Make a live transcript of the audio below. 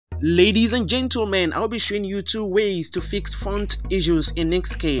Ladies and gentlemen, I'll be showing you two ways to fix font issues in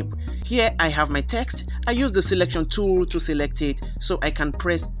Inkscape. Here I have my text. I use the selection tool to select it so I can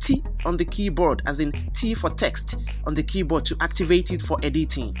press T on the keyboard, as in T for text on the keyboard, to activate it for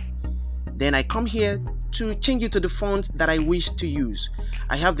editing. Then I come here to change it to the font that I wish to use.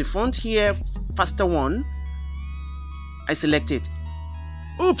 I have the font here, faster one. I select it.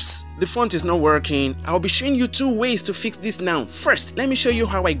 Oops, the font is not working. I'll be showing you two ways to fix this now. First, let me show you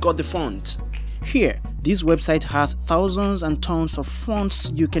how I got the font. Here, this website has thousands and tons of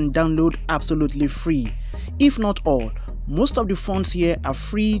fonts you can download absolutely free. If not all, most of the fonts here are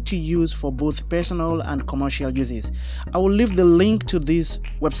free to use for both personal and commercial uses. I will leave the link to this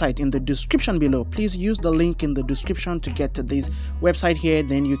website in the description below. Please use the link in the description to get to this website here.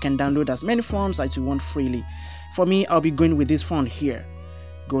 Then you can download as many fonts as you want freely. For me, I'll be going with this font here.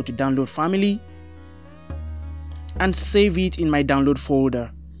 Go to download family and save it in my download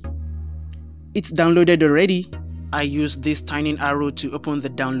folder. It's downloaded already. I use this tiny arrow to open the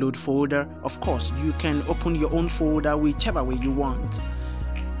download folder. Of course, you can open your own folder whichever way you want.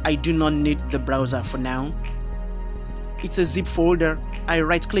 I do not need the browser for now. It's a zip folder. I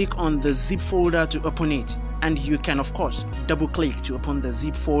right click on the zip folder to open it, and you can of course double click to open the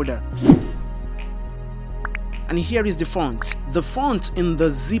zip folder. And here is the font. The font in the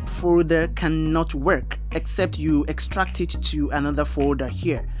zip folder cannot work except you extract it to another folder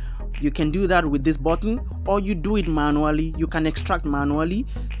here. You can do that with this button, or you do it manually. You can extract manually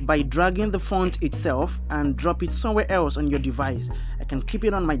by dragging the font itself and drop it somewhere else on your device. I can keep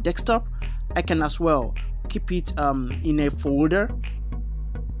it on my desktop. I can as well keep it in a folder.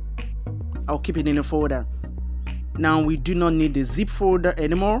 I'll keep it in a folder. Now we do not need the zip folder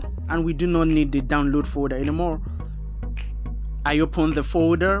anymore, and we do not need the download folder anymore. I open the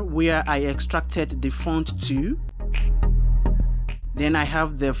folder where I extracted the font to. Then I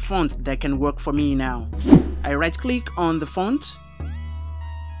have the font that can work for me now. I right click on the font.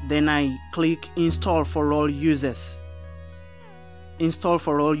 Then I click install for all users. Install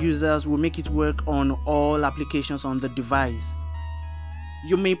for all users will make it work on all applications on the device.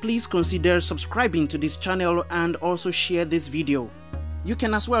 You may please consider subscribing to this channel and also share this video. You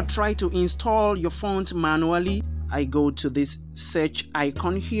can as well try to install your font manually. I go to this search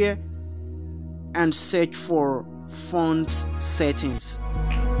icon here and search for font settings.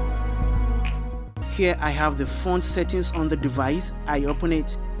 Here I have the font settings on the device. I open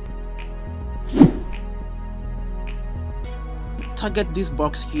it. Target this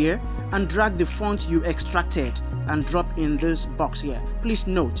box here and drag the font you extracted and drop in this box here. Please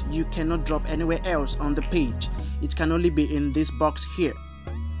note, you cannot drop anywhere else on the page. It can only be in this box here.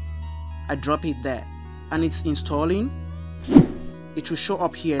 I drop it there and it's installing. It will show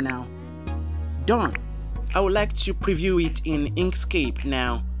up here now. Done. I would like to preview it in Inkscape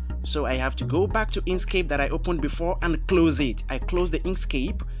now. So I have to go back to Inkscape that I opened before and close it. I close the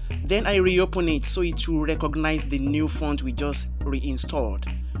Inkscape, then I reopen it so it will recognize the new font we just reinstalled.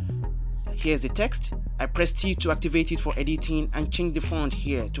 Here's the text. I press T to activate it for editing and change the font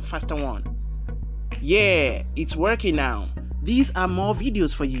here to faster one. Yeah, it's working now. These are more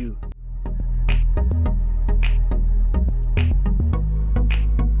videos for you.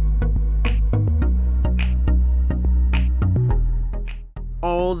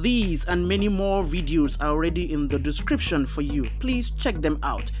 All these and many more videos are already in the description for you. Please check them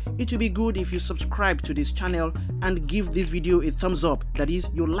out. It will be good if you subscribe to this channel and give this video a thumbs up. That is,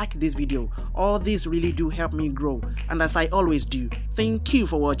 you like this video. All these really do help me grow, and as I always do, thank you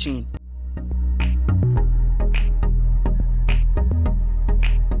for watching.